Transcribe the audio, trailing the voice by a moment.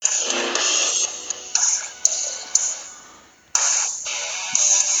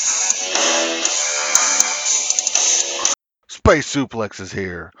Space Suplex is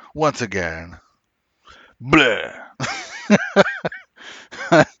here once again. Bleh.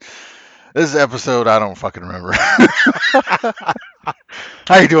 This is episode I don't fucking remember.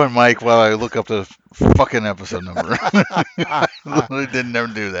 How you doing, Mike? While I look up the fucking episode number. I literally didn't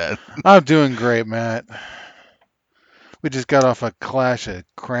ever do that. I'm doing great, Matt. We just got off a clash of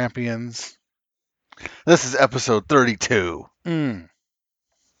Crampians. This is episode 32.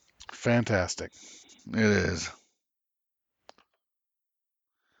 Fantastic. It is.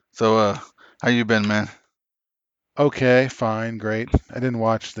 So, how you been, man? Okay, fine, great. I didn't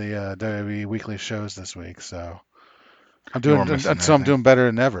watch the WWE weekly shows this week, so I'm You were doing missing so I'm anything. doing better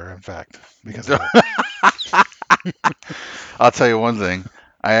than ever, in fact, because of it. I'll tell you one thing.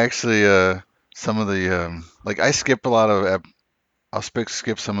 I actually, some of the, I skip a lot of, I'll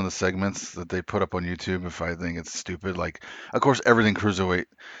skip some of the segments that they put up on YouTube if I think it's stupid. Like, of course, everything cruiserweight.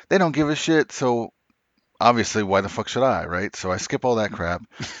 They don't give a shit, so obviously, why the fuck should I, right? So I skip all that crap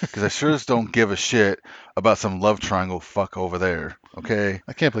because I sure as don't give a shit about some love triangle fuck over there. Okay,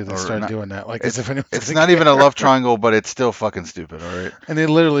 I can't believe they or started not. doing that. Like as if anyone's It's gonna not even a care. love triangle, but it's still fucking stupid. All right. And they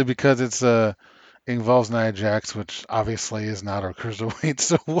literally, because it's involves Nia Jax, which obviously is not a cruiserweight,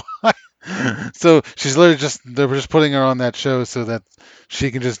 so why? So she's literally they're just putting her on that show so that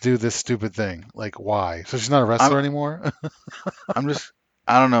she can just do this stupid thing. Like why? So she's not a I'm wrestler anymore? I'm just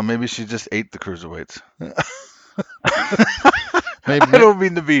I don't know. Maybe she just ate the cruiserweights. Maybe. I don't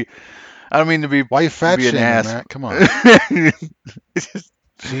mean to be. I don't mean to be. Why you fat be an shaming, ass. Matt? Come on. It's just-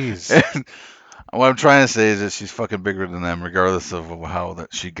 Jeez. What I'm trying to say is that she's fucking bigger than them, regardless of how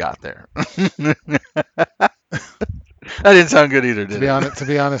that she got there. That didn't sound good either, did it? To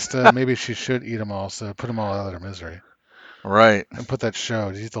be honest, maybe she should eat them all. So put them all out of their misery Right. and put that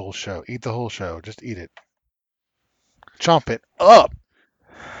show. Just eat the whole show. Eat the whole show. Just eat it. Chomp it up.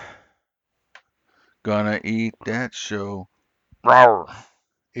 Gonna eat that show. Rawr.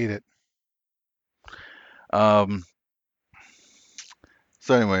 Eat it. Um.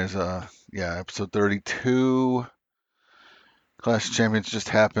 So, anyways, yeah, episode 32. Clash of Champions just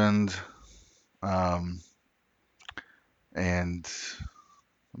happened. And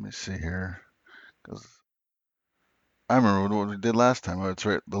let me see here, because I remember what we did last time. Oh, it's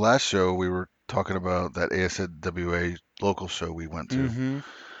right. The last show we were talking about that ASWA local show we went to, Mm-hmm.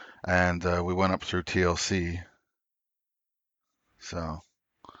 and we went up through TLC. So,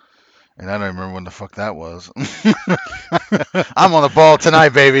 and I don't remember when the fuck that was. I'm on the ball tonight,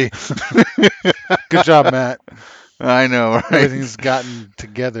 baby. Good job, Matt. I know, right? Everything's gotten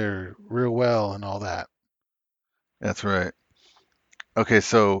together real well and all that. That's right. Okay,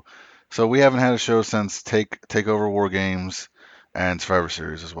 so we haven't had a show since Takeover War Games and Survivor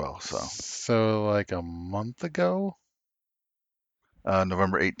Series as well. So like a month ago?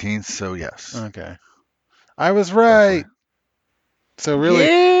 November 18th. So yes. Okay. I was right. So really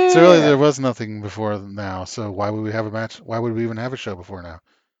there was nothing before now. So why would we have a match? Why would we even have a show before now?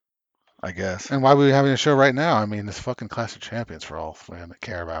 I guess. And why would we having a show right now? I mean, it's fucking Clash of Champions for all we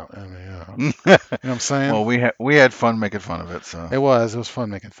care about. I mean, you know what I'm saying? Well, we had fun making fun of it. So It was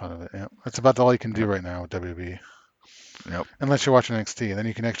fun making fun of it. Yeah. That's about all you can do right now with WWE. Yep. Unless you're watching NXT, then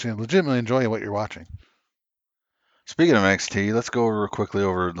you can actually legitimately enjoy what you're watching. Speaking of NXT, let's go over quickly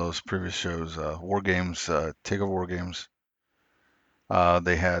over those previous shows. War Games, Takeover War Games.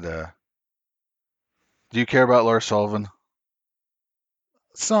 They had. Do you care about Lars Sullivan?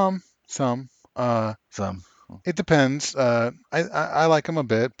 Some. Some. It depends. I like him a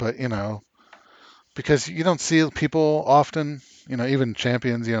bit, but you know, because you don't see people often. You know, even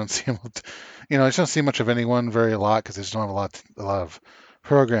champions, you don't see them. You know, I just don't see much of anyone very a lot because they just don't have a lot of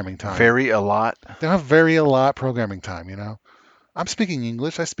programming time. Very a lot. They don't have very a lot programming time. You know, I'm speaking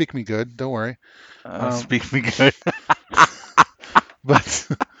English. I speak me good. Don't worry. Speak me good. But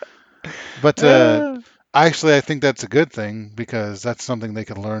actually, I think that's a good thing because that's something they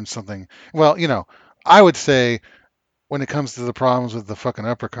could learn something. Well, you know, I would say when it comes to the problems with the fucking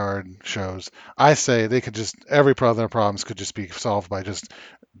upper card shows, I say they could just every problem their problems could just be solved by just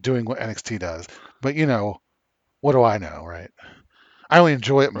doing what NXT does. But you know, what do I know, right? I only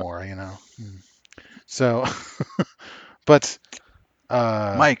enjoy it more, you know. So, but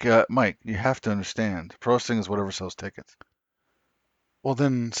Mike, you have to understand. Pro wrestling is whatever sells tickets. well,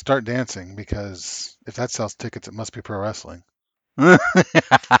 then start dancing because if that sells tickets, it must be pro wrestling. Good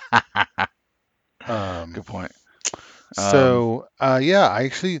Um, point. So yeah,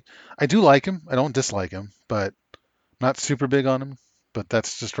 I do like him. I don't dislike him, but not super big on him. But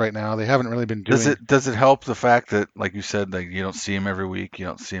that's just right now. They haven't really been doing. Does it help the fact that, like you said, that you don't see him every week, you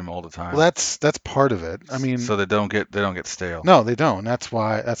don't see him all the time, Well, that's part of it. I mean, so they don't get stale. no, they don't. That's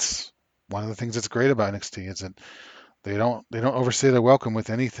one of the things that's great about NXT is that They don't overstay their welcome with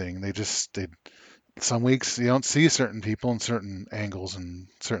anything. They some weeks you don't see certain people in certain angles and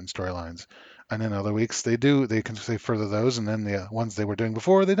certain storylines, and then other weeks they do. They can say further those, and then the ones they were doing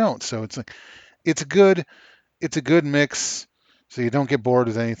before they don't. So it's a good it's a good mix. So you don't get bored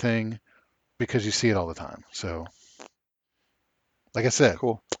with anything because you see it all the time. So like I said,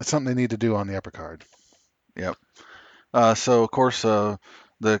 Cool. it's something they need to do on the upper card. Yep. So of course,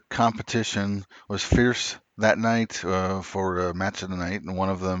 the competition was fierce that night for match of the night, and one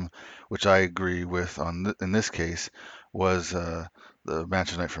of them, which I agree with in this case, was the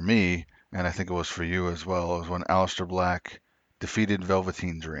match of the night for me, and I think it was for you as well. It was when Aleister Black defeated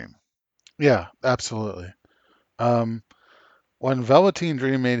Velveteen Dream. Yeah, absolutely. Um, when Velveteen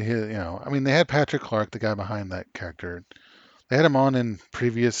Dream made his, I mean, they had Patrick Clark, the guy behind that character. They had him on in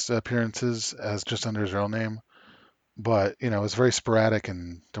previous appearances as just under his real name, but it was very sporadic,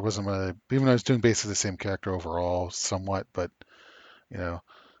 and there wasn't really, even though I was doing basically the same character overall, somewhat, but you know,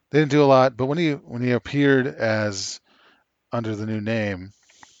 they didn't do a lot. But when he appeared as under the new name,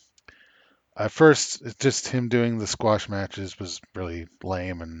 at first, it's just him doing the squash matches was really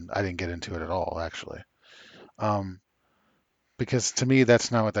lame, and I didn't get into it at all, actually. Um, because to me,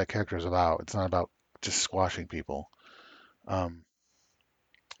 that's not what that character is about. It's not about just squashing people, um,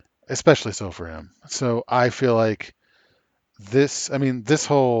 especially so for him. So I feel like I mean, this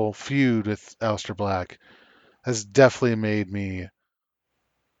whole feud with Aleister Black has definitely made me a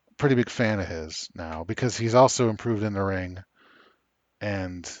pretty big fan of his now because he's also improved in the ring,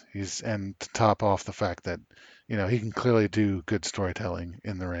 and to top off the fact that he can clearly do good storytelling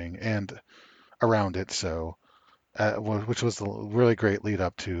in the ring and around it. So which was the really great lead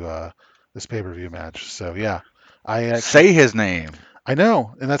up to this pay-per-view match. So yeah, I actually Say his name. I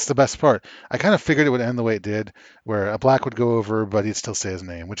know, and that's the best part. I kind of figured it would end the way it did, where a Black would go over, but he'd still say his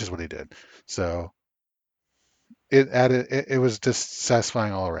name, which is what he did. So it was just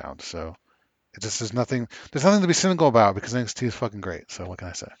satisfying all around. So it just there's nothing to be cynical about because NXT is fucking great. So what can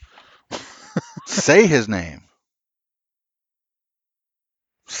I say? Say his name.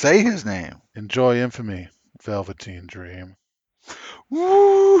 Say his name. Enjoy infamy, Velveteen Dream.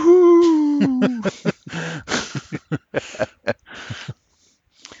 Woohoo!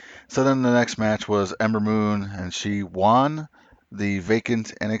 So then the next match was Ember Moon, and she won the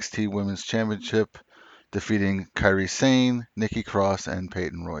vacant NXT Women's Championship, defeating Kairi Sane, Nikki Cross, and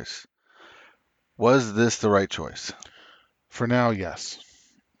Peyton Royce. Was this the right choice? For now, yes,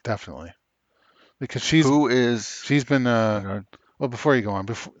 definitely, because she's Who is? she's been Oh, go ahead. well, before you go on,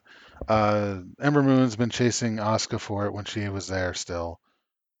 before Ember Moon's been chasing Asuka for it when she was there still.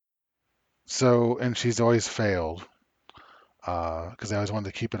 So, and she's always failed because they always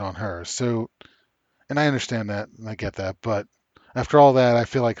wanted to keep it on her. So, and I understand that and I get that, but after all that, I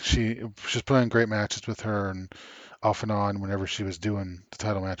feel like she's putting great matches with her and off and on whenever she was doing the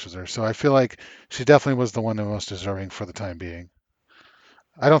title matches with her. So I feel like she definitely was the one the most deserving for the time being.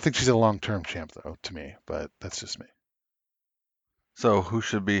 I don't think she's a long-term champ though, to me, but that's just me. So who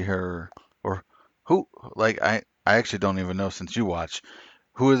should be her, or who? Like I actually don't even know since you watch.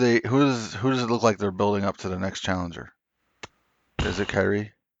 Who are they? Who does it look like they're building up to the next challenger? Is it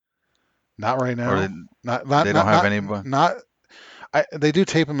Kairi, Not right or now. Not they not don't not have not anyone? not. They do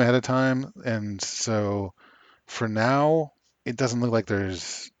tape them ahead of time, and so for now, it doesn't look like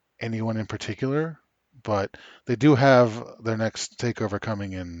there's anyone in particular, but they do have their next takeover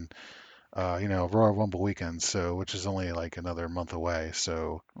coming in, Royal Rumble weekend, so which is only like another month away.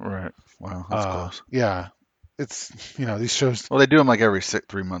 So, Right. Wow, that's close. yeah, it's these shows. Well, they do them like every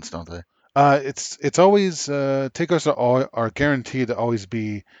 3 months, don't they? It's always takeovers are guaranteed to always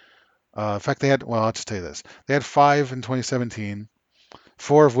be. In fact, I'll just tell you this: they had five in 2017,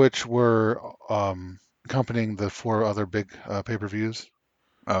 four of which were accompanying the four other big pay-per-views.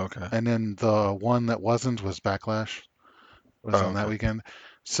 Oh, okay. And then the one that wasn't was Backlash, was Oh, on that okay. weekend.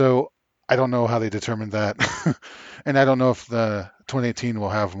 So I don't know how they determined that, and I don't know if the 2018 will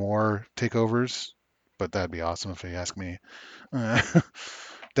have more takeovers, but that'd be awesome if you ask me. Uh,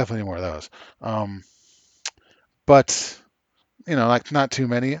 definitely more of those. Um, but like not too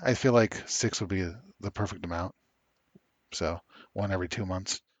many. I feel like six would be the perfect amount. So one every 2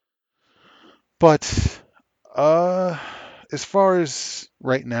 months. But uh, as far as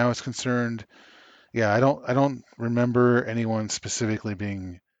right now is concerned, yeah, I don't remember anyone specifically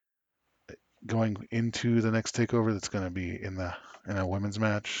being going into the next takeover that's going to be in a women's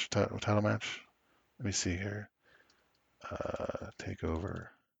match, title match. Let me see here. Takeover.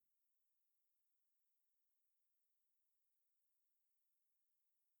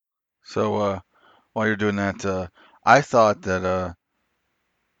 So while you're doing that, I thought that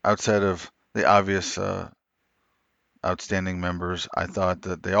outside of the obvious outstanding members. I thought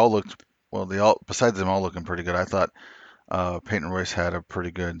that they all looked well. They all, besides them all looking pretty good, I thought Peyton Royce had a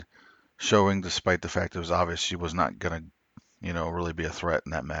pretty good showing, despite the fact it was obvious she was not gonna, really be a threat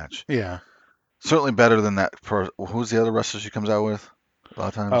in that match. Yeah. Certainly better than that. Who's the other wrestler she comes out with? A lot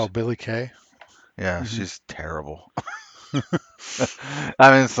of Oh, times. Billy Kay. Yeah, Hmm. she's terrible.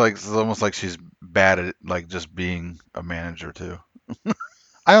 I mean, it's almost like she's bad at like just being a manager too.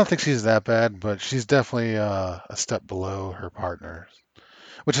 I don't think she's that bad, but she's definitely a step below her partner,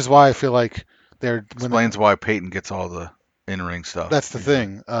 which is why I feel like they're when Explains why Peyton gets all the in-ring stuff that's the usually.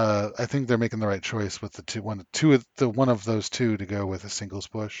 thing. I think they're making the right choice with one of those two to go with a singles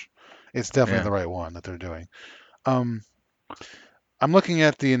push. It's definitely Yeah, the right one that they're doing. Um, I'm looking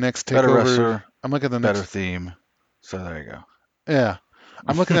at the next better takeover. wrestler, I'm looking at the better next. theme. So there you Yeah,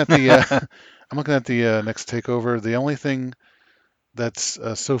 I'm looking at the. go. I'm looking at the next takeover. The only thing that's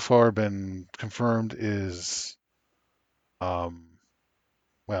so far been confirmed is, um,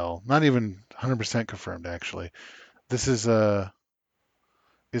 well, not even 100% confirmed actually. This is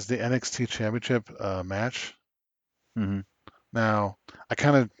the NXT Championship match. hmm Now, I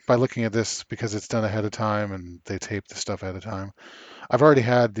kind of by looking at this because it's done ahead of time and they tape the stuff ahead of time. I've already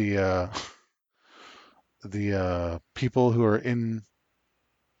had the people who are in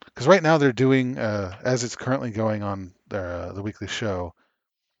because right now they're doing as it's currently going on the weekly show.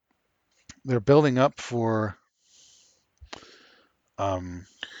 They're building up um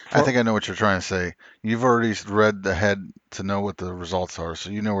I for think I know what you're trying to say. You've already read ahead to know what the results are, so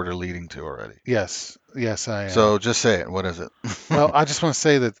you know where they're leading to already. yes I am. So just say it. What is it? Well, I just want to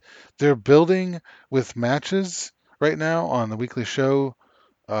say that they're building with matches right now on the weekly show.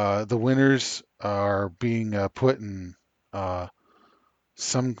 The winners are being put in uh,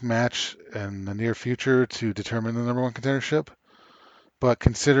 some match in the near future to determine the number one contendership. But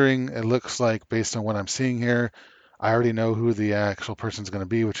considering it looks like, based on what I'm seeing here, I already know who the actual person's going to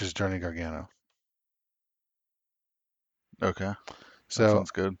be, which is Johnny Gargano. Okay, that So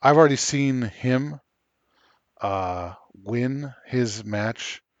sounds good. I've already seen him win his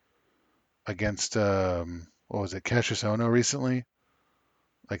match against, what was it, Cassius Ohno recently,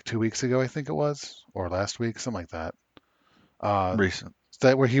 like 2 weeks ago, I think it was, or last week, something like that. Uh, Recent.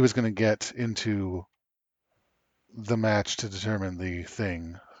 that where he was going to get into the match to determine the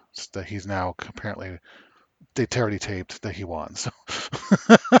thing that he's now apparently they already taped that he won. So,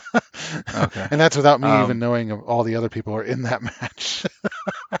 Okay. and that's without me even Um, knowing of all the other people who are in that match.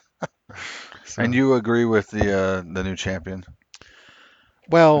 and So, you agree with the new champion,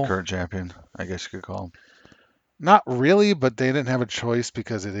 the well, current champion, I guess you could call him. not really, but they didn't have a choice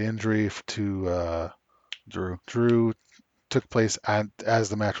because of the injury to Drew. Drew took place as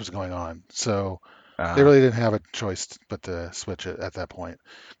the match was going on. So they Uh, really didn't have a choice but to switch it at that point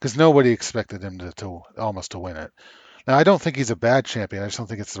because nobody expected him to almost to win it. Now, I don't think he's a bad champion. I just don't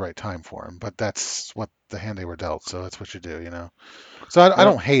think it's the right time for him. But that's what the hand they were dealt. So that's what you do, you know. So I yep.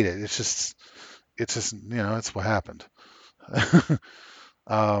 don't hate it. It's just, it's what happened.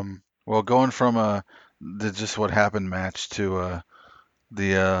 um, Well, going from the just what happened match to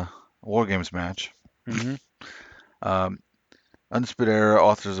the War Games match. hmm Um, Undisputed Era,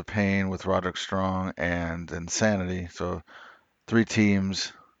 Authors of Pain with Roderick Strong and Insanity. So three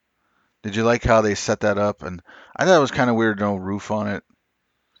teams. Did you like how they set that up? And I thought it was kind of weird, no roof on it,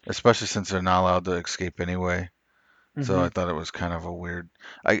 especially since they're not allowed to escape anyway. So hmm I thought it was kind of a weird.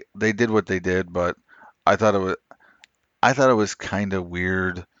 They did what they did, but I thought it was I thought it was kind of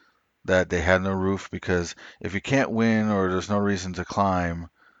weird that they had no roof because if you can't win or there's no reason to climb,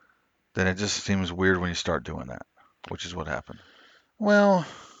 then it just seems weird when you start doing that, which is what happened. Well,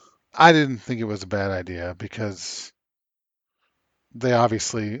 I didn't think it was a bad idea because they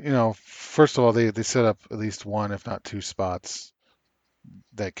obviously, first of all, they set up at least one, if not two spots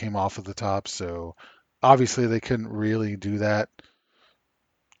that came off of the top. So obviously they couldn't really do that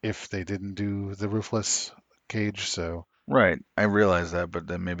if they didn't do the roofless cage. So Right. I realize that, but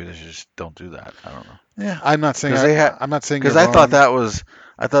then maybe they just don't do that. I don't know. yeah, Because they had, I'm not saying you're because wrong.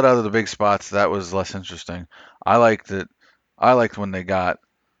 I thought out of the big spots that was less interesting. I liked it. I liked when they got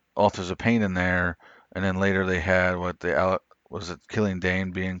Authors of Pain in there, and then later they had was it Killing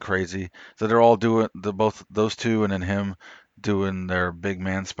Dane being crazy. So they're all doing the both those two, and then him doing their big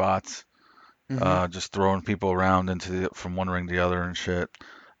man spots, Hmm. just throwing people around from one ring to the other and shit.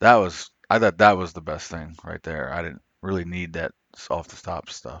 I thought that was the best thing right there. I didn't really need that off the top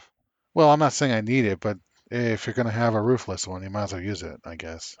stuff. Well, I'm not saying I need it, but if you're going to have a roofless one, you might as well use it, I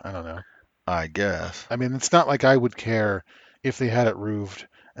guess. I don't know. I guess. I mean, it's not like I would care if they had it roofed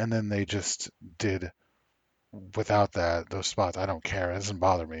and then they just did without those spots. I don't care. It doesn't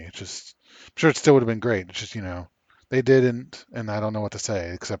bother me. I'm sure it still would have been great. It's just, They didn't, and I don't know what to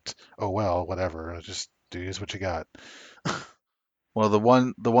say except, oh well, whatever. Just do use what you got. Well, the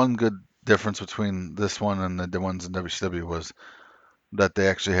one good difference between this one and the ones in WCW was that they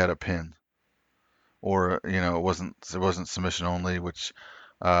actually had a pin, or it wasn't submission only, which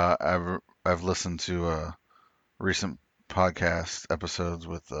I've listened to recent podcast episodes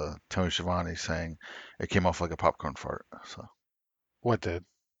with Tony Schiavone saying it came off like a popcorn fart. So What did?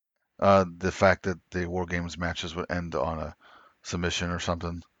 the fact that the War Games matches would end on a submission or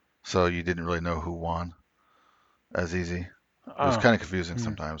something, so you didn't really know who won as easy. It was Oh, kind of confusing hmm.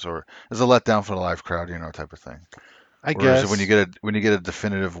 sometimes, or it's a letdown for the live crowd, type of thing. I Whereas when you guess. get a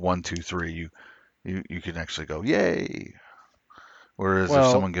definitive 1, 2, 3, you can actually go yay. Whereas if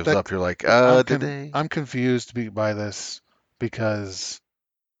Well, someone gives that up, you're like, did they? I'm confused by this because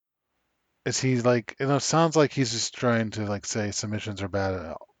is he like, it sounds like he's just trying to like say submissions are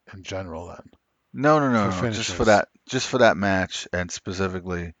bad in general then No, no, no, for no. Just for finishers. that match, and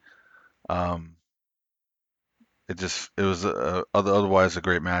specifically, um, it was otherwise a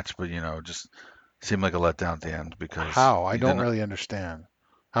great match, but just seemed like a letdown at the end because How? I you don't didn't really understand.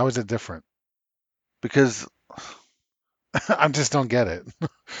 How is it different? because I just don't get it.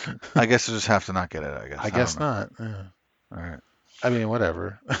 I guess you just have to not get it. I I guess I don't guess know. not. Yeah. All right. I mean,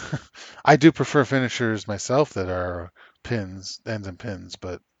 whatever. I do prefer finishers myself that are pins, ends and pins,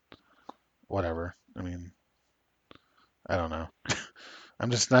 but whatever. I mean, I don't know. I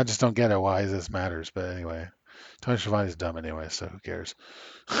just don't get it why this matters. But anyway, Tony Schiavone's dumb anyway, so who cares?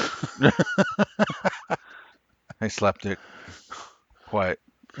 Hey, slapdick, quiet.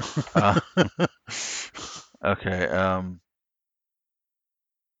 Uh, okay.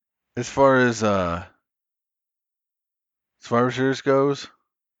 As far as Survivor Series goes,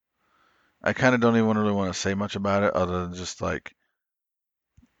 I kind of don't even really want to say much about it, other than just like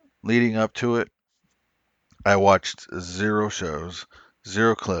leading up to it. I watched zero shows,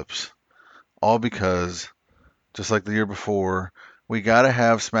 zero clips, all because just like the year before, we gotta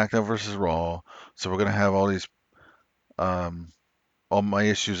have SmackDown versus Raw, so we're gonna have all these um, all my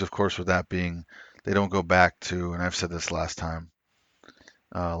issues, of course, with that being they don't go back to, and I've said this last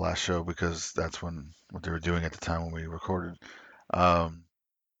show because that's what they were doing at the time when we recorded. Um,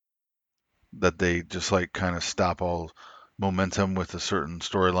 that they just like kind of stop all momentum with a certain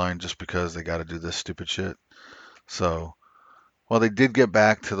storyline just because they got to do this stupid shit. So while they did get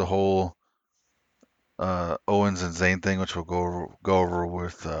back to the whole Owens and Zayn thing, which we'll go over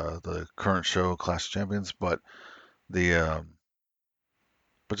with the current show, Clash of Champions, the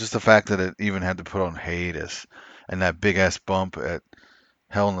but just the fact that it even had to put on hiatus and that big ass bump at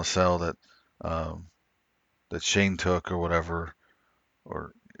Hell in a Cell um, that Shane took or whatever,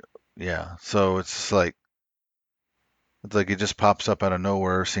 or yeah. So it's like it just pops up out of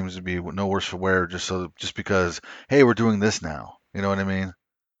nowhere. Seems to be no worse for wear, just because hey, we're doing this now. You know what I mean?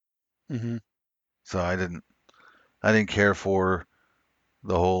 Hmm. So I didn't care for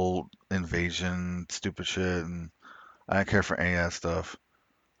the whole invasion stupid shit, and I didn't care for any of that stuff.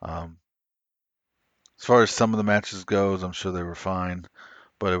 Um, as far as some of the matches goes, I'm sure they were fine,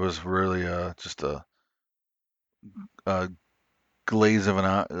 but it was really just a glaze of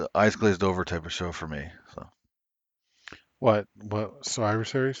eyes glazed over type of show for me. So What Survivor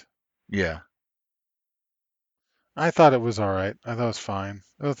Series? yeah, I thought it was all right. I thought it was fine.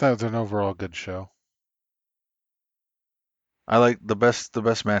 I thought it was an overall good show. I like the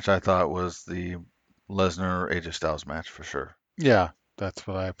best match I thought was the Lesnar AJ Styles match for sure. Yeah, that's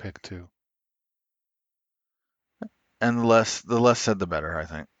what I picked too. And the less said, the better, I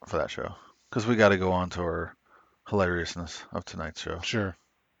think, for that show. Because we got to go on to our hilariousness of tonight's show. Sure.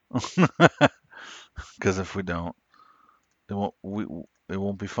 Because if we don't, it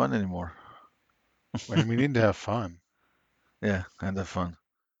won't be fun anymore. And we need to have fun. Yeah, and have fun.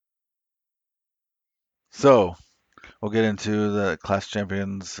 So we'll get into the Clash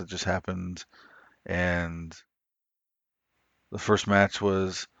Champions that just happened, and the first match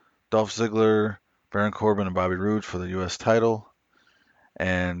was Dolph Ziggler, Baron Corbin, and Bobby Roode for the U.S. title.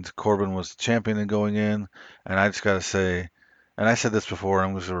 And Corbin was the champion going in. And I just gotta say, and I said this before,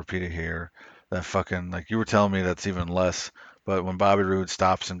 I'm just gonna repeat it here. That fucking like you were telling me that's even less. But when Bobby Roode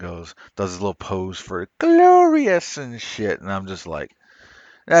stops and does his little pose for glorious and shit, and I'm just like,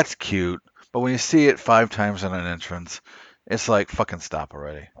 that's cute. But when you see it 5 times in an entrance, it's like fucking stop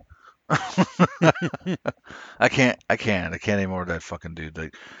already. I can't anymore with that fucking dude.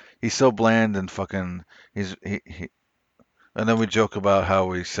 Like, he's so bland and fucking. He. And then we joke about how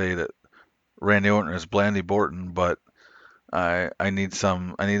we say that Randy Orton is Blandy Borton, but I need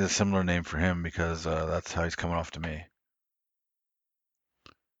a similar name for him because that's how he's coming off to me.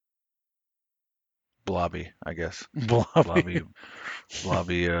 Blobby, I guess. Blobby. Blobby,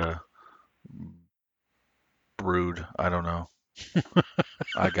 Blobby, Brood. I don't know.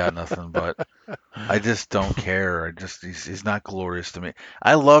 I got nothing, but I just don't care. He's not glorious to me.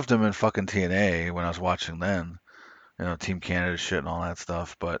 I loved him in fucking TNA when I was watching then, Team Canada shit and all that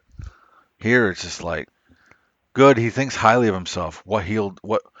stuff. But here it's just like, good. He thinks highly of himself. Or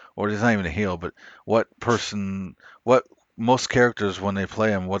he's not even a heel, but what person, what most characters when they play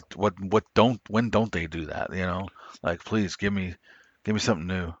him, when don't they do that? Like please give me something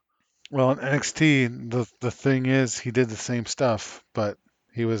new. Well, in NXT, the thing is, he did the same stuff, but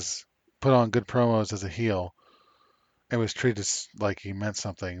he was put on good promos as a heel and was treated like he meant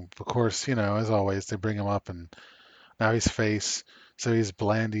something. Of course, as always, they bring him up, and now he's face, so he's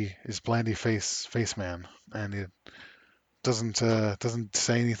blandy face man, and he doesn't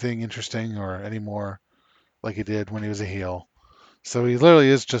say anything interesting or any more like he did when he was a heel. So he literally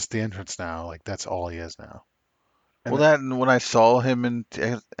is just the entrance now. Like that's all he is now. Well, And when I saw him in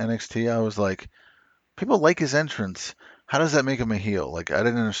NXT, I was like, people like his entrance. How does that make him a heel? Like, I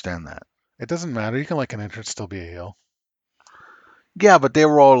didn't understand that. it doesn't matter. You can like an entrance still be a heel. Yeah, but they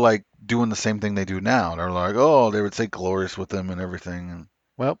were all like doing the same thing they do now. They're like, oh, they would say glorious with him and everything. And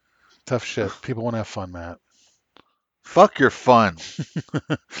Well, tough shit. People want to have fun, Matt. fuck your fun.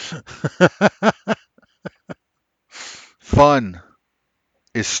 Fun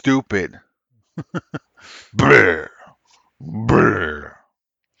is stupid. Brr, brr.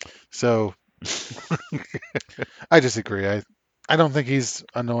 So I disagree. I don't think he's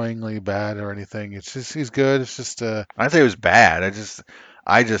annoyingly bad or anything. It's just he's good. It's just I say it was bad.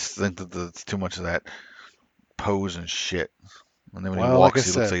 I just think that it's too much of that pose and shit. And then when he well, like I walks,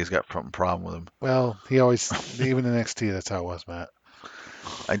 he looks said, like he's got some problem with him. well, he always even in NXT that's how it was, Matt.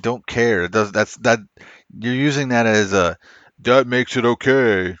 I don't care. It does that's that you're using that as a that makes it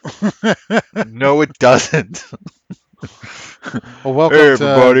okay. No, it doesn't. Well, welcome Hey to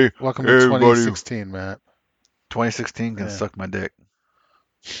everybody, welcome to everybody. 2016, Matt. 2016 can Yeah. suck my dick.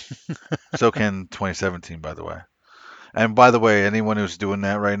 So can 2017, by the way. And by the way, anyone who's doing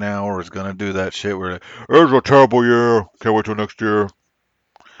that right now or is gonna do that shit where it was a terrible year, can't wait till next year.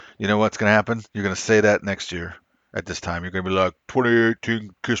 You know what's gonna happen? You're gonna say that next year at this time. You're gonna be like, 2018,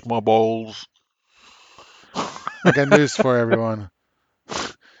 kiss my balls. I got news for everyone.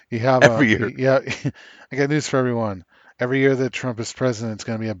 You have Every year. yeah. I got news for everyone. Every year that Trump is president, it's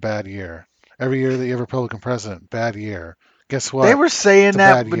going to be a bad year. Every year that you have a Republican president, bad year. Guess They what? were saying It's a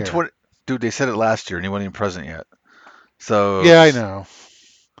that bad in year. 20. Dude, they said it last year and he wasn't even president yet. So, Yeah, I know.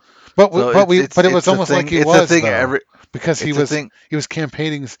 But so but it was it's a almost like thing. he It's a was thing. though, because It's a thing. he was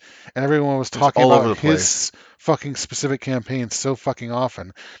campaigning and everyone was It was talking all over about the place. his fucking specific campaign so fucking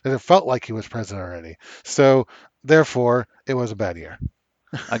often that it felt like he was president already. So therefore, it was a bad year.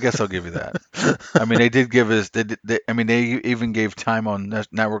 I guess I'll give you that. I mean, they did give his. I mean, they even gave time on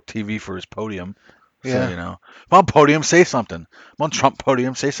network TV for his podium. So Yeah. come on podium, say something. Come on Trump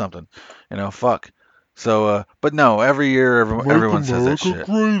podium, say something. Fuck. So, but no, every year Make everyone says that America shit.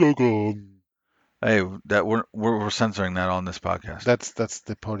 great again. Hey, that we're censoring that on this podcast. That's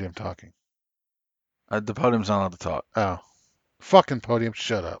the podium talking. The podium's not allowed to talk. Oh, fucking podium,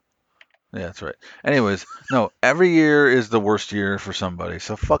 shut up. Yeah, that's right. Anyways, no, every year is the worst year for somebody,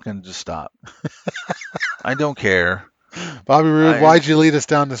 so fucking just stop. I don't care. Bobby Roode, I why'd you lead us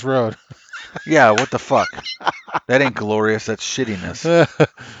down this road? Yeah, what the fuck? That ain't glorious. That's shittiness.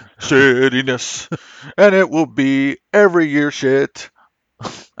 Shittiness, and it will be every year shit.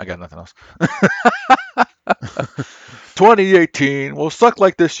 I got nothing else. 2018 will suck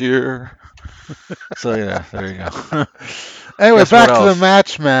like this year. So yeah, there you go. Anyway, Guess back what to the else?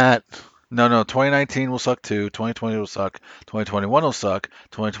 match, Matt. No, 2019 will suck too. 2020 will suck. 2021 will suck.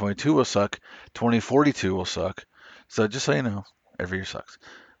 2022 will suck. 2042 will suck. So just so you know, every year sucks.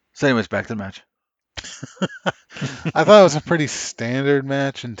 So anyways, back to the match. I thought it was a pretty standard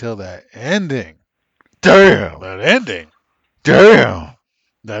match until that ending. Damn! That ending. Damn!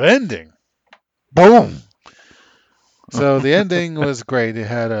 That ending. Boom! So the ending was great. It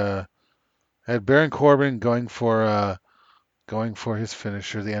had Baron Corbin going for his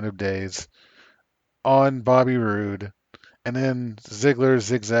finisher, the end of days, on Bobby Roode, and then Ziggler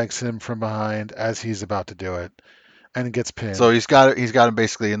zigzags him from behind as he's about to do it, and gets pinned. So he's got him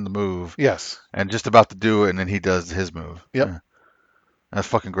basically in the move Yes. and just about to do it, and then he does his move. Yep. Yeah. That's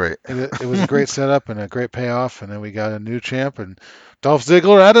fucking great. It was a great setup and a great payoff, and then we got a new champ and Dolph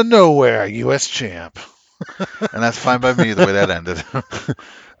Ziggler out of nowhere, U.S. champ. And that's fine by me the way that ended.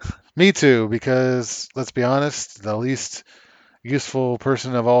 Me too, because let's be honest, the least useful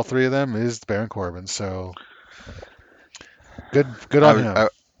person of all three of them is Baron Corbin. So good I on was him. I,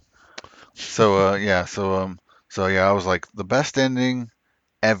 So yeah, I was like the best ending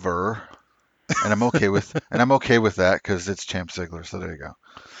ever, and I'm okay with that because it's Champ Ziggler. So there you go.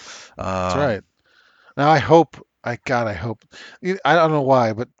 That's right. Now I hope, I hope. I don't know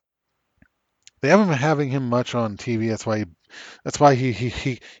why, but they haven't been having him much on TV. That's why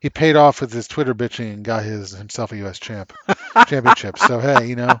he paid off with his Twitter bitching and got himself a U.S. championship. So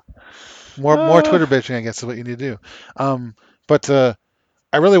hey, more Uh, Twitter bitching, I guess, is what you need to do. But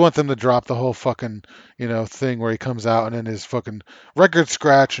I really want them to drop the whole fucking, thing where he comes out and then his fucking record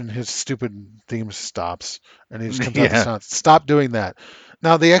scratch and his stupid theme stops and he just comes out the yeah, sound. Stop doing that.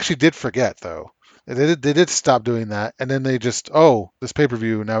 Now they actually did forget though. They did stop doing that, and then they just, this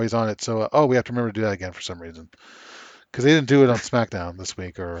pay-per-view, now he's on it, so we have to remember to do that again for some reason because they didn't do it on SmackDown this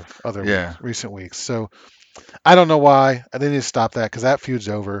week or other yeah. recent weeks. So I don't know why. They need to stop that because that feud's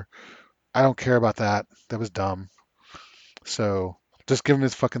over. I don't care about that. That was dumb. So just give him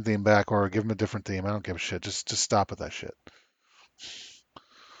his fucking theme back or give him a different theme. I don't give a shit. Just stop with that shit.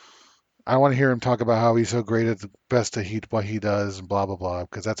 I don't want to hear him talk about how he's so great at the best at what he does and blah blah blah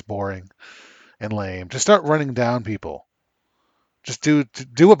because that's boring and lame. Just start running down people. Just do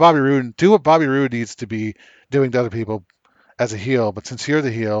what Bobby Roode needs to be doing to other people as a heel. But since you're the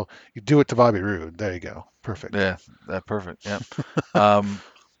heel, you do it to Bobby Roode. There you go. Perfect. Yeah, that perfect. Yeah. Um,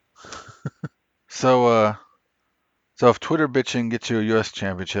 so so if Twitter bitching gets you a U.S.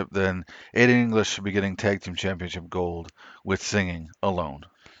 championship, then Aiden English should be getting tag team championship gold with singing alone.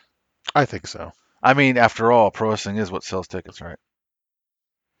 I think so. I mean, after all, pro wrestling is what sells tickets, right?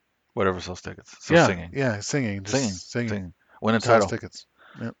 Whatever sells tickets. So Yeah, singing, yeah, singing, singing, just singing singing, win a sells title. tickets.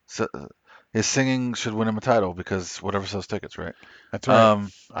 Yep, So, his singing should win him a title because whatever sells tickets, right? that's right.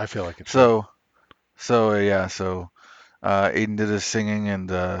 Um, I feel like it should. so yeah, so Aiden did his singing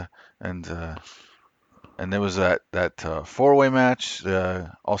and uh, and there was that four-way match.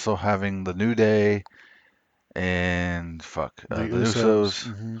 Also having the New Day and The the Usos.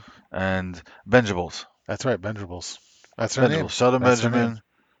 Usos and Benjables. That's right, Benjables. That's their Benjables. name. Sheldon That's their name. Benjamin.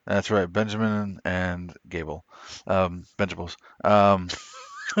 That's right, Benjamin and Gable. Benjables. Um,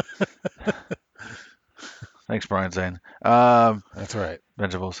 thanks, Brian Zane. That's right.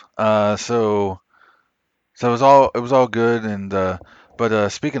 Benjables. So it was all good and but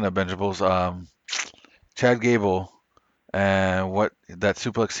speaking of Benjables, Chad Gable and what that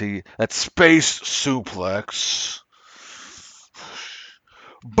space suplex,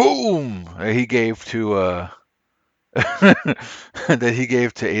 boom, he gave to that he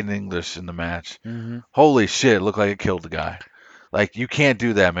gave to Aiden English in the match. hmm Holy shit, it looked like it killed the guy. Like you can't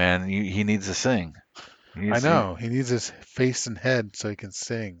do that, man. He needs to sing. He I needs to, know. He needs his face and head so he can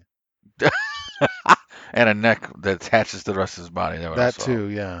sing. and a neck that attaches to the rest of his body. That would That also too,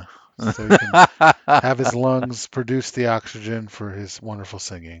 yeah. So he can have his lungs produce the oxygen for his wonderful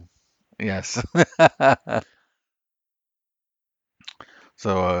singing. yes.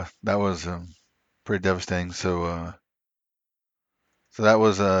 So that was pretty devastating. So that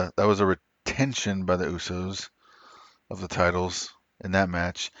was a retention by the Usos of the titles in that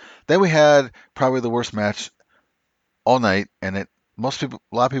match. Then we had probably the worst match all night, and a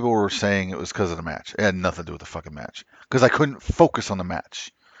lot of people were saying it was because of the match. It had nothing to do with the fucking match because I couldn't focus on the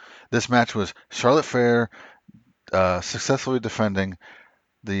match. This match was Charlotte Flair successfully defending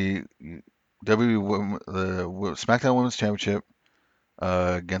the SmackDown Women's Championship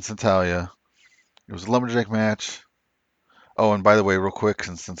against Natalia. It was a lumberjack match. Oh, and by the way, real quick,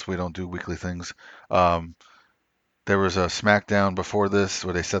 since we don't do weekly things, um, there was a SmackDown before this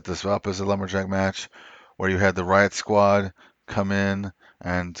where they set this up as a lumberjack match, where you had the Riot Squad come in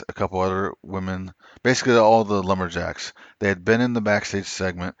and a couple other women, basically all the lumberjacks. They had been in the backstage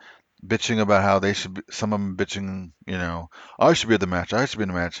segment bitching about how they should be, some of them bitching, I should be at the match, I should be in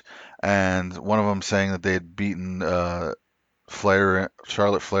the match, and one of them saying that they had beaten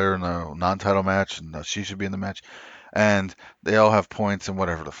Charlotte Flair in a non-title match, and she should be in the match, and they all have points and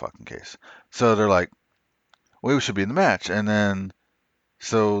whatever the fucking case. So they're like, we should be in the match. And then,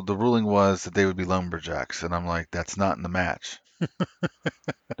 so the ruling was that they would be lumberjacks. And I'm like, that's not in the match.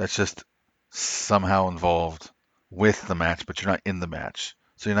 That's just somehow involved with the match, but you're not in the match.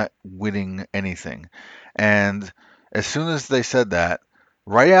 So you're not winning anything. And as soon as they said that,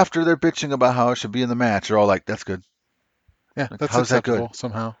 right after they're bitching about how it should be in the match, they're all like, that's good. Yeah, Like, that's how's that good? acceptable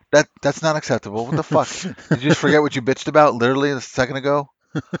somehow. That's not acceptable. What the fuck? Did you just forget what you bitched about literally a second ago?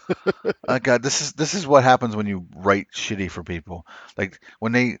 God, this is what happens when you write shitty for people. Like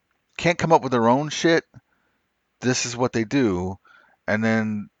when they can't come up with their own shit, this is what they do, and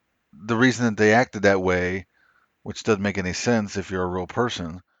then the reason that they acted that way, which doesn't make any sense if you're a real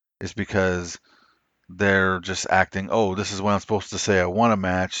person, is because they're just acting, oh, this is what I'm supposed to say. I want a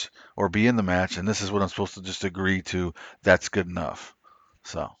match or be in the match, and this is what I'm supposed to just agree to. That's good enough.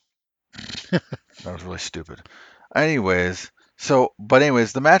 So that was really stupid. Anyways, but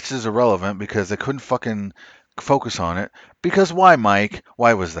anyways, the match is irrelevant because they couldn't fucking focus on it. Because why, Mike?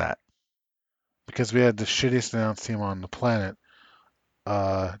 Why was that? Because we had the shittiest announce team on the planet,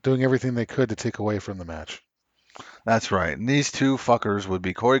 doing everything they could to take away from the match. That's right. And these two fuckers would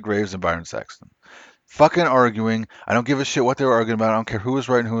be Corey Graves and Byron Saxton. Fucking arguing. I don't give a shit what they were arguing about. I don't care who was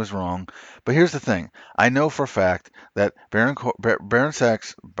right and who was wrong. But here's the thing. I know for a fact that Baron Baron Corbin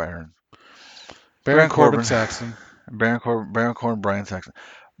Corbin, Saxton. Baron Corbin, Brian Saxton.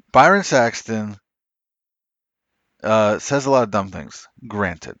 Byron Saxton says a lot of dumb things.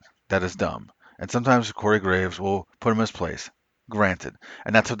 Granted, that is dumb. And sometimes Corey Graves will put him in his place. Granted.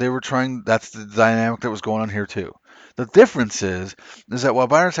 And that's what they were trying. That's the dynamic that was going on here too. The difference is that while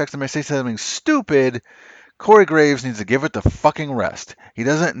Byron Saxton may say something stupid, Corey Graves needs to give it the fucking rest. He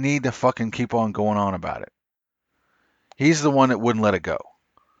doesn't need to fucking keep on going on about it. He's the one that wouldn't let it go.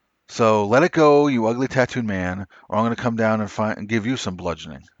 So let it go, you ugly tattooed man, or I'm gonna come down and give you some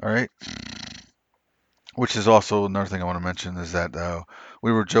bludgeoning. All right. Which is also another thing I want to mention is that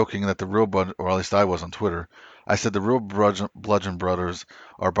we were joking that the real or at least I was on Twitter. I said the real bludgeon brothers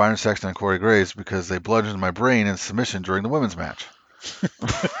are Byron Saxton and Corey Graves because they bludgeoned my brain in submission during the women's match.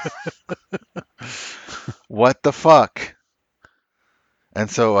 What the fuck? And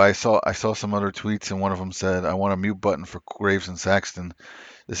so I saw some other tweets, and one of them said, "I want a mute button for Graves and Saxton.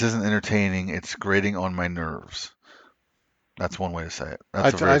 This isn't entertaining. It's grating on my nerves." That's one way to say it.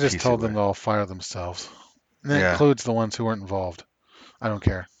 That's a very I just PC told them way. to all fire themselves. And that Yeah, includes the ones who weren't involved. I don't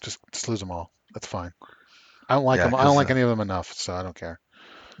care. Just lose them all. That's fine. I don't like yeah, them. I don't because like any of them enough, so I don't care.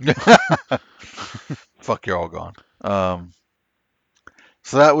 fuck, you're all gone.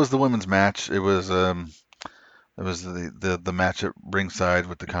 So that was the women's match. It was the match at ringside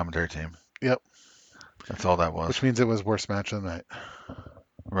with the commentary team. Yep. That's all that Which was. means it was worst match of the night.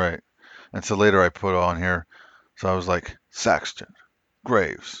 Right. And so later I put on here. So I was like, Saxton,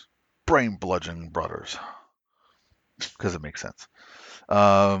 Graves, Brain Bludgeon Brothers, because it makes sense.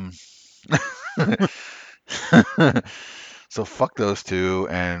 Um, so fuck those two,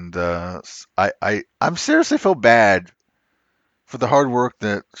 and I'm seriously feel bad for the hard work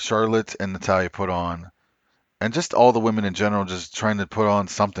that Charlotte and Natalia put on, and just all the women in general, just trying to put on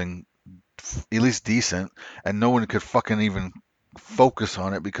something at least decent, and no one could fucking even focus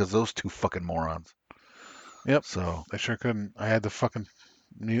on it because those two fucking morons. Yep. So I sure couldn't. I had to fucking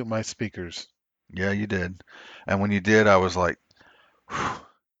mute my speakers. yeah, you did, and when you did, I was like, "Whew,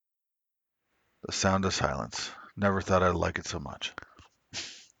 the sound of silence. Never thought I'd like it so much."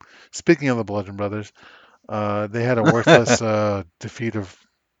 Speaking of the Bludgeon Brothers, they had a worthless defeat of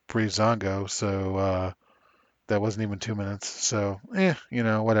Breezango, so that wasn't even 2 minutes. So,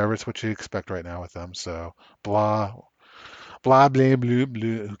 whatever. It's what you expect right now with them. So, blah, blah, blah, blue,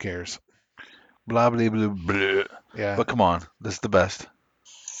 blue. Who cares? Blah blah blah blah. Yeah. But come on, this is the best.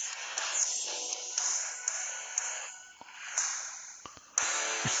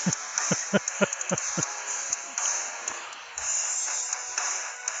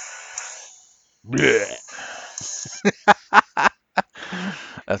 Bleh.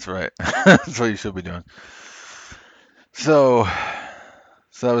 That's right. That's what you should be doing. So,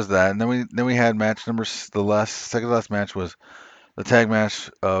 so that was that, and then we had match number the last second to last match was the tag match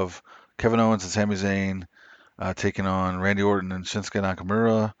of Kevin Owens and Sami Zayn taking on Randy Orton and Shinsuke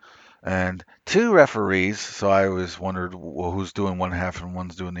Nakamura, and two referees. So I always wondered, well, who's doing one half and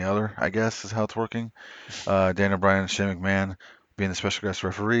one's doing the other. I guess is how it's working. Daniel Bryan and Shane McMahon being the special guest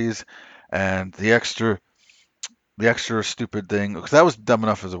referees, and the extra stupid thing because that was dumb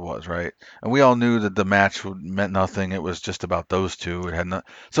enough as it was, right? And we all knew that the match meant nothing. It was just about those two. It had not.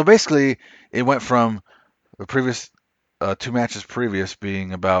 So basically, it went from the previous two matches previous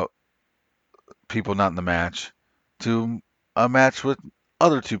being about people not in the match to a match with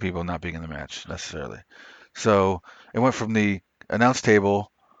other two people not being in the match necessarily. So it went from the announce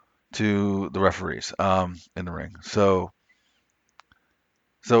table to the referees in the ring. So,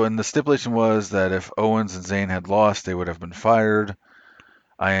 and the stipulation was that if Owens and Zayn had lost, they would have been fired.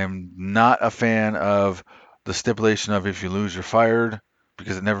 I am not a fan of the stipulation of if you lose, you're fired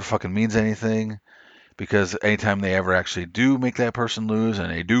because it never fucking means anything. Because anytime they ever actually do make that person lose and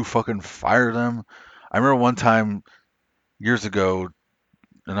they do fucking fire them, I remember one time years ago,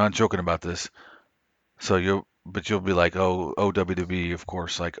 and I'm joking about this. So you'll be like, oh, WWE, of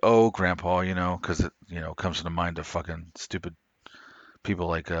course, like, oh, Grandpa, because it, comes to the mind of fucking stupid people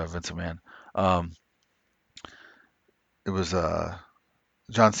like Vince McMahon. Um, it was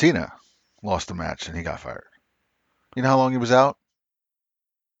John Cena. lost the match and he got fired. You know how long he was out?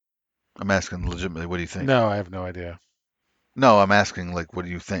 I'm asking legitimately, what do you think? No, I have no idea. No, I'm asking like, what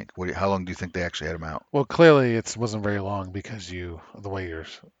do you think? How long do you think they actually had him out? Well, clearly it wasn't very long because the way you're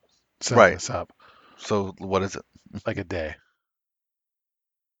setting Right. this up, So what is it? like a day,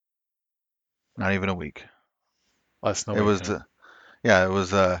 Not even a week. less than a It week. was Huh? yeah, it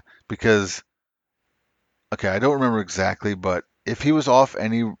was because okay, I don't remember exactly, but if he was off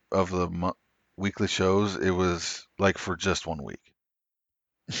any of the weekly shows, it was like for just 1 week,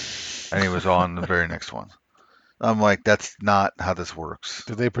 and he was on the very next one. I'm like, that's not how this works.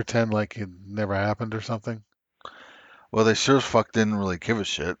 Did they pretend like it never happened or something? Well, they sure as fuck didn't really give a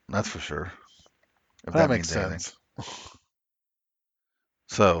shit, that's for sure, if That that makes means anything. sense.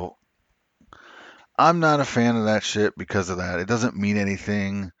 So I'm not a fan of that shit because of that. It doesn't mean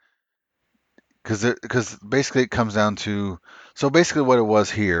anything because basically it comes down to so basically what it was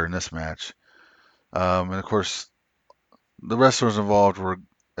here in this match, and of course the wrestlers involved were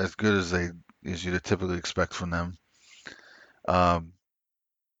as good as you'd typically expect from them. Um,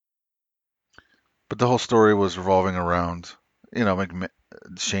 but the whole story was revolving around,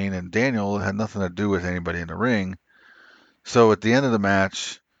 Shane and Daniel had nothing to do with anybody in the ring. So at the end of the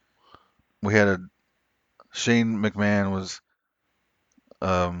match, we had a Shane McMahon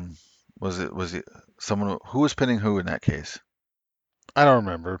um, was it someone who was pinning who in that case? I don't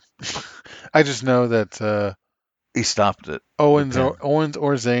remember. I just know that He stopped it, the Owens or pin.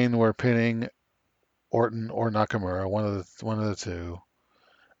 Zayn were pinning Orton or Nakamura, one of the two.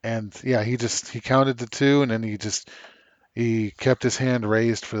 And yeah, he counted the two, and then he kept his hand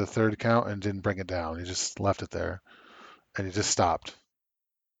raised for the third count and didn't bring it down. He just left it there, and he just stopped.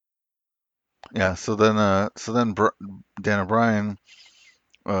 Yeah. Dan O'Brien,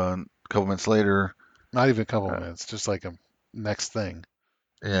 a couple minutes later, Not even a couple of uh, minutes, just like a next thing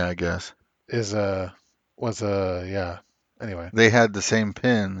yeah, I guess is was yeah. Anyway, they had the same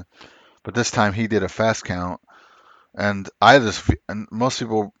pin, but this time he did a fast count. And I just, and most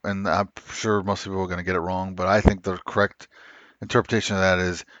people, and I'm sure most people are going to get it wrong, but I think the correct interpretation of that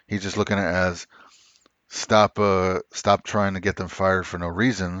is he's just looking at it as stop trying to get them fired for no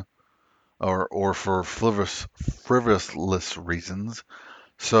reason or for frivolous reasons.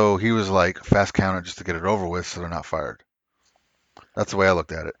 So he was like fast counted just to get it over with, so they're not fired. That's the way I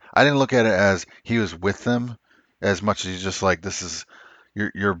looked at it. I didn't look at it as he was with them as much as he's just like this is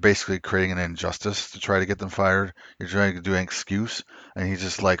you're basically creating an injustice to try to get them fired. You're trying to do an excuse, and he's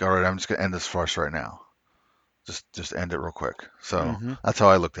just like, all right, I'm just gonna end this farce right now. Just end it real quick. So hmm that's how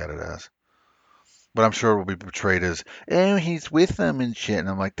I looked at it as. But I'm sure it will be portrayed as, oh, he's with them and shit. And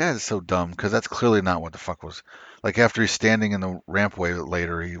I'm like, that is so dumb because that's clearly not what the fuck was. Like after he's standing in the rampway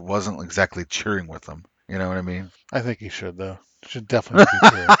later, he wasn't exactly cheering with them. You know what I mean? I think he should though. Should definitely make you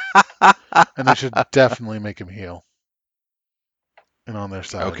cheer, and they should definitely make him heel and on their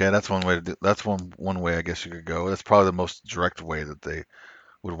side. Okay, that's one way to do. That's one way I guess you could go. That's probably the most direct way that they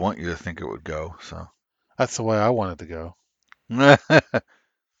would want you to think it would go. So, That's the way I wanted to go. well,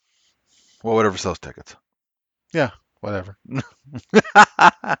 whatever sells tickets. Yeah, whatever.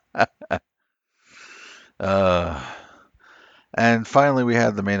 uh, and finally, we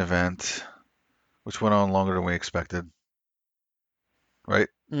had the main event, which went on longer than we expected. Right?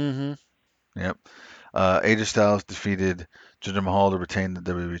 hmm Yep. AJ Styles defeated Jinder Mahal to retain the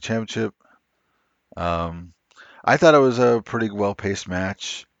WWE Championship. Um, I thought it was a pretty well-paced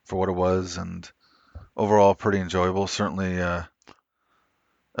match for what it was, and overall pretty enjoyable. Certainly, I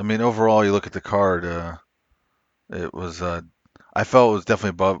mean, overall, you look at the card. It was I felt it was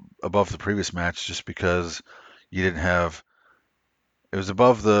definitely above the previous match just because you didn't have it was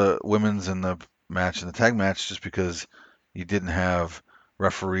above the women's and the match and the tag match just because you didn't have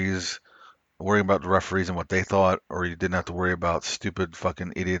referees worrying about the referees and what they thought, or you didn't have to worry about stupid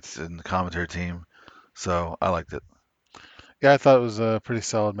fucking idiots in the commentary team. So I liked it. Yeah, I thought it was a pretty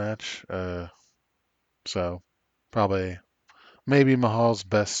solid match. So probably maybe Mahal's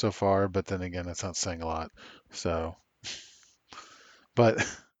best so far, but then again, that's not saying a lot. So, but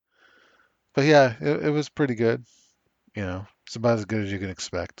but yeah, it was pretty good. It's about as good as you can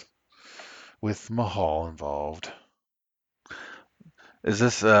expect with Mahal involved. Is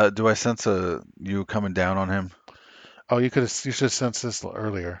this do I sense you coming down on him? Oh, you should have sensed this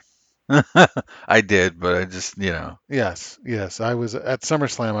earlier. I did, but I just, you know. Yes, yes. I was at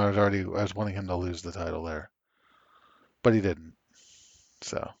SummerSlam. I was wanting him to lose the title there, but he didn't.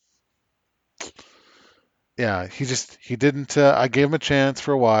 So yeah, he didn't. I gave him a chance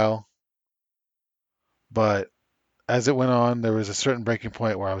for a while, but as it went on, there was a certain breaking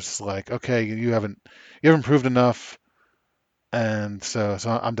point where I was just like, okay, you haven't proved enough. And so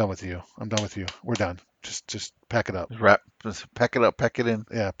I'm done with you. I'm done with you. We're done. Just pack it up. Just pack it up, pack it in.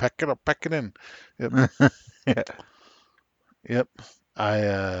 Yeah, pack it up, pack it in. Yep, Yeah. yep.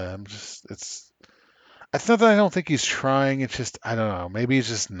 I'm just it's not that I don't think he's trying. It's just I don't know. Maybe he's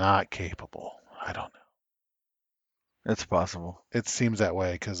just not capable. I don't know. It's possible. It seems that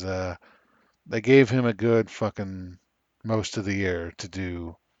way because they gave him a good fucking most of the year to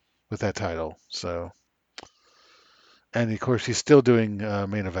do with that title. So, and of course he's still doing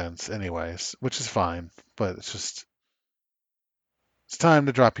main events anyways, which is fine. But it's time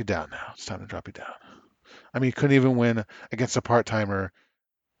to drop you down now. It's time to drop you down. I mean, he couldn't even win against a part timer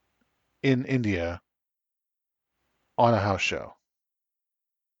in India on a house show.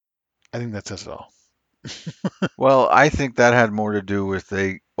 I think that says it all. Well, I think that had more to do with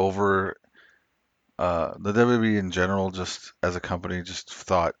the WWE in general, just as a company, just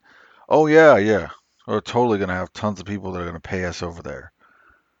thought, oh yeah, yeah, we're totally gonna have tons of people that are gonna pay us over there.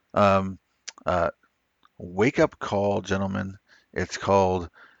 Um, uh, Wake up call, gentlemen. It's called.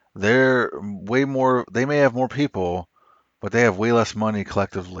 They're way more. They may have more people, but they have way less money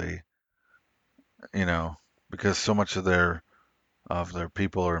collectively. You know, because so much of their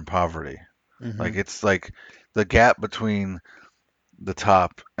people are in poverty. Hmm. Like it's like the gap between the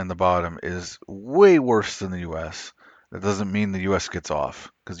top and the bottom is way worse than the US. That doesn't mean the US gets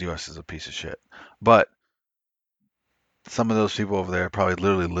off because the US is a piece of shit. But some of those people over there probably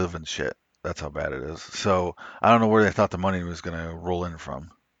literally live in shit. That's how bad it is. So I don't know where they thought the money was gonna roll in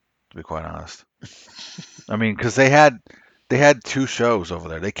from, to be quite honest. I mean, because they had two shows over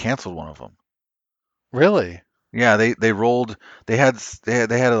there. They canceled one of them. Really? Yeah, they rolled. They had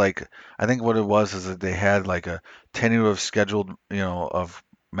like I think what it was is that they had like a tentative scheduled of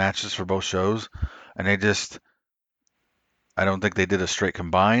matches for both shows, and I don't think they did a straight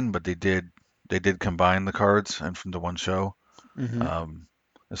combine, but they did combine the cards and from the one show. Hmm. Um,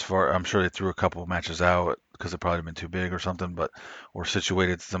 I'm sure they threw a couple of matches out because it probably been too big or something, but or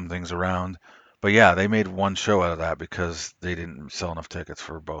situated some things around. But yeah, they made one show out of that because they didn't sell enough tickets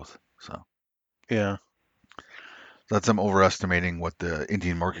for both. So Yeah, that's them overestimating what the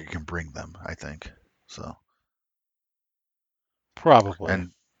Indian market can bring them, I think. So probably.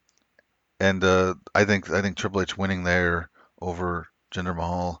 and and I think Triple H winning there over Jinder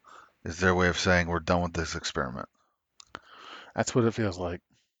Mahal is their way of saying we're done with this experiment That's what it feels like.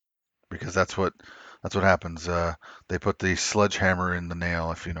 because that's what happens. They put the sledgehammer in the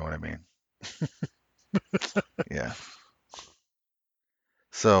nail, if you know what I mean. Yeah.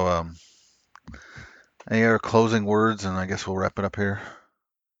 So any other closing words, and I guess we'll wrap it up here.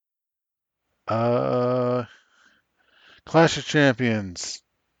 Uh, Clash of Champions,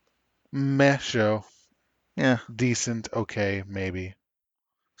 meh show, Yeah. decent, okay, maybe.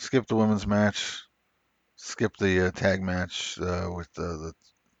 Skip the women's match. Skip the tag match with the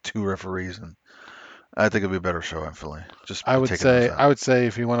two referees, and I think it'll be a better show. I'm feeling just I would taking those say, out. I would say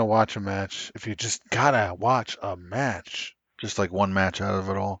if you want to watch a match, if you just gotta watch a match, Just like one match out of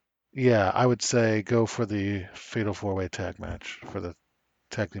it all. yeah, I would say go for the Fatal Four Way Tag match for the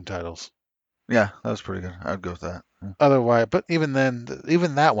tag team titles. Yeah, that was pretty good. I'd go with that. Otherwise, but even then,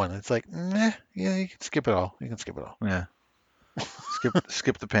 even that one, it's like, meh, yeah, you can skip it all. You can skip it all. Yeah.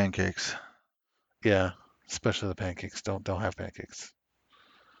 Skip the pancakes. Yeah, especially the pancakes. Don't have pancakes.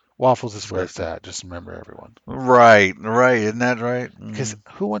 Waffles is where it's Disgusting. at. Just remember, everyone. Right, right. Isn't that right? Because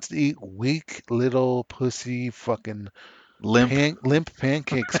who wants to eat weak little pussy fucking Limp, limp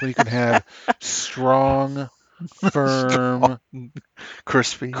pancakes when you can have strong, strong, firm,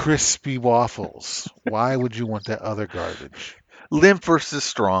 crispy. crispy waffles? Why would you want that other garbage? Limp versus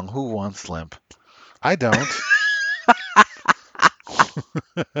strong. Who wants limp? I don't.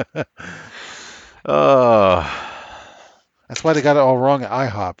 Oh, That's why they got it all wrong at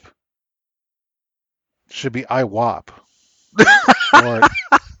IHOP. Should be IWOP. Or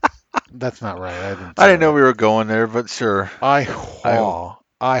that's not right. I didn't I say it didn't know right. we were going there, but sure. I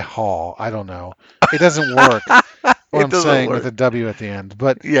I don't know. It doesn't work. What it I'm doesn't saying with work. a W at the end,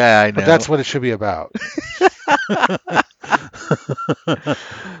 but Yeah, I that's know. what it should be about.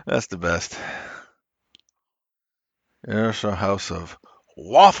 That's the best. There's a house of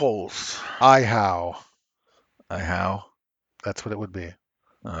waffles. I how. I how. That's what it would be.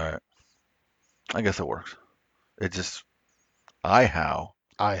 All right. I guess it works. It just I how.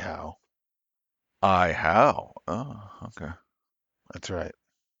 I how. I how. Oh, okay. That's right.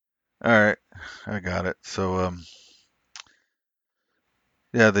 All right. I got it. So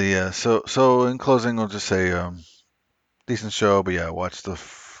yeah, so in closing, I'll just say decent show, but yeah, watch the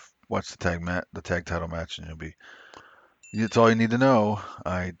tag title match, and you'll be it's all you need to know.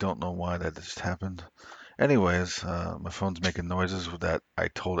 I don't know why that just happened. Anyways, my phone's making noises that I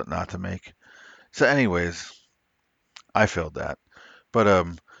told it not to make. So, anyways, I failed that.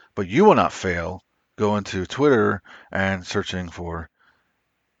 But but you will not fail going to Twitter and searching for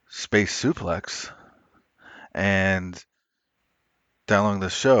Space Suplex and downloading the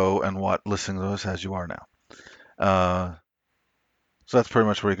show and listening to us as you are now. Uh, so that's pretty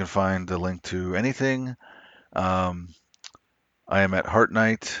much where you can find the link to anything. Um, I am at Heart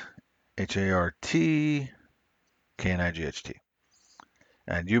Knight, HartKnight.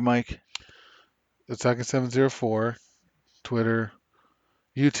 And you, Mike? It's Talking704, Twitter,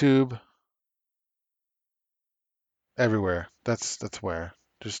 YouTube, everywhere. That's where.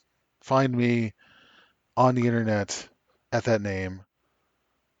 Just find me on the internet at that name.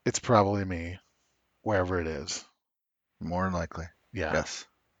 It's probably me, wherever it is. More than likely. Yeah. Yes.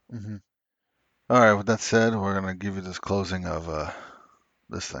 hmm All right, with that said, we're going to give you this closing of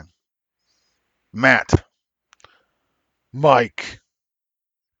this thing. Matt, Mike.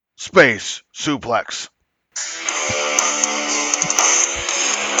 Space Suplex.